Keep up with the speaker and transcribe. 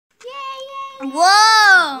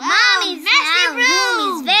Whoa! Mommy's massive room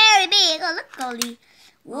is room. very big. Oh, look, Goldie.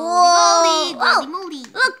 Holy Whoa! moly.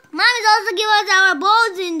 Look, Mommy's also give us our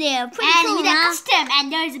balls in there. Pretty And cool, with a huh? custom,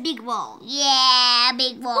 and there's a big wall. Yeah,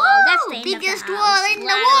 big wall. Woo! That's the end Biggest of the wall house. in the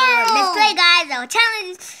world. Let's play, guys. Our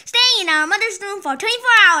challenge is stay in our mother's room for 24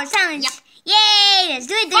 hours challenge. Yep. Yay! Let's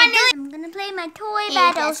do it. Fun I'm gonna play my toy A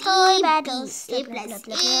battles. plus Toy E, battles. B. A plus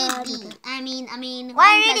E, B. I mean. Why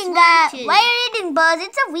are 1 you plus reading 1, that? 2. Why are you reading, Buzz?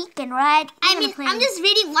 It's a weekend, right? I'm just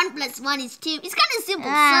reading 1 plus 1 is 2. It's kind of simple.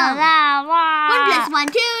 Ah, Sum. ah, 1 plus 1,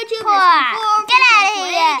 2, 2 plus 1, 4. Get out of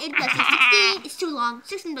here. 8 plus 6, 16. It's too long.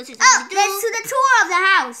 16 plus 6, Oh, 22. let's do the tour of the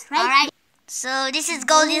house, right? Alright. So this is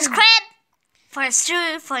Goldie's crib for a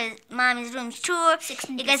tour, for Mommy's room tour.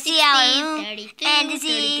 16 You plus can see our 16, room. 32, And this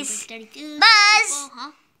 32 is plus 32, Buzz. 64,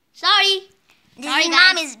 huh? Sorry. This Sorry, is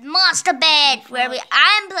guys. Mommy's monster bed where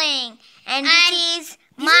I'm playing, and this is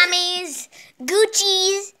Mommy's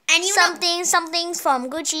Gucci's And you know- something's from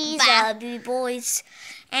Gucci's Bah. Beauty Boys,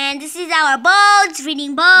 and this is our birds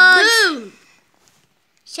reading birds. Boom.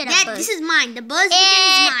 Shut up, Buzz. This is mine. The Buzz weekend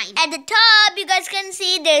is mine. At the top, you guys can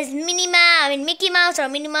see there's Mickey Mouse or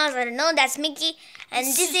Minnie Mouse. I don't know. That's Mickey. And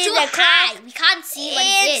this is too the high. clock. We can't see what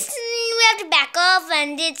it is. We have to back off,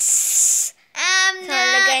 and it's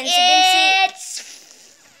Now again, so you can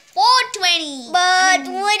it's 4:20. But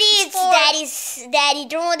Woody, it's four. Daddy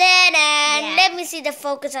drew that, and Yeah. let me see the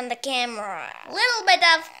focus on the camera. A little bit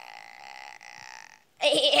of.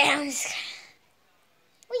 Yeah, I'm just...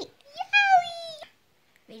 Wait.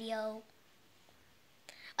 Video.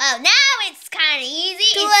 Oh, now it's kind of easy.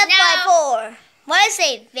 Two It's F by now. 4. What I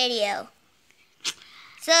say? Video.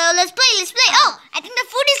 So let's play. Oh, I think the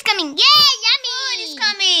food is coming. Yay, yummy! Food is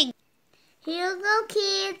coming. Here you go,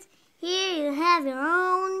 kids. Here you have your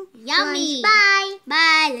own Yummy. lunch. Bye.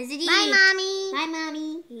 Bye. Let's eat. Bye, Mommy. Bye,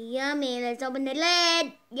 Mommy. Yummy. Let's open the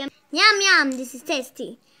lid. Yum, yum. This is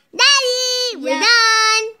tasty. Daddy, we're Yeah.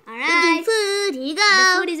 done. Alright. Eating food. Here you go.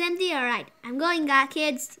 The food is empty. All right. I'm going,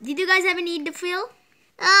 kids. Did you guys ever need the fill?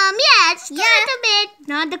 Yeah, just a Yeah. little bit.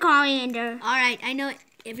 Not the coriander. All right. I know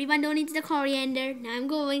everyone don't need the coriander. Now I'm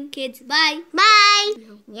going, kids. Bye. Bye.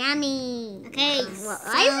 Yummy. Okay.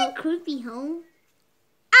 Why is it creepy home?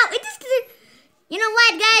 Oh, it just... You know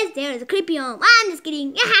what, guys? There is a creepy home. I'm just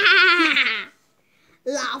kidding.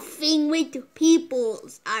 Laughing with people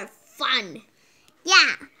are fun.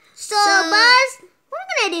 Yeah. So, Buzz, what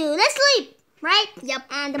are we gonna do? Let's sleep, right? Yep.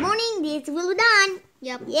 And the morning, this will be done.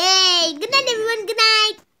 Yep. Yay. Good night, everyone. Good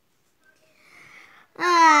night.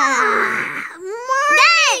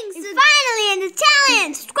 Thanks. Finally, end the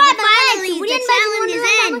challenge. Subscribe and like Finally, to Woody the and Buzz challenge is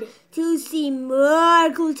Wonderland end. to see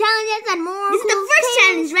more cool challenges and more This is the cool first things.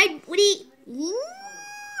 challenge, right, Woody?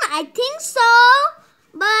 I think so.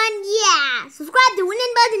 But yeah, subscribe to Woody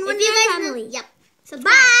and Buzz and If you Wonderland guys family. Yep.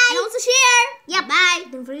 Subscribe. Bye. And also share. Yep. Bye.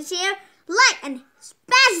 Don't forget to share, like, and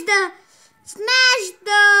smash the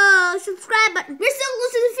subscribe button. We're so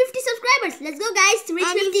close to the 50 subscribers. Let's go, guys, to reach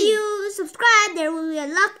And 50. if you subscribe, there will be a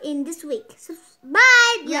luck in this week.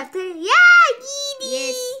 Bye. Yep. Yeah, Giddy.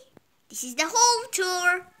 Yes. This is the whole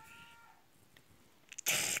tour.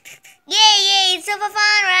 Yay, it's super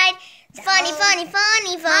fun, right? It's funny.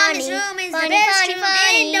 Mommy's room is the best room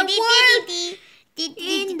in the world.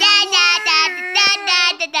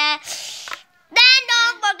 Then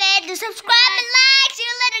don't forget to subscribe and like. See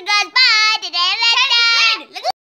you later, guys. Bye.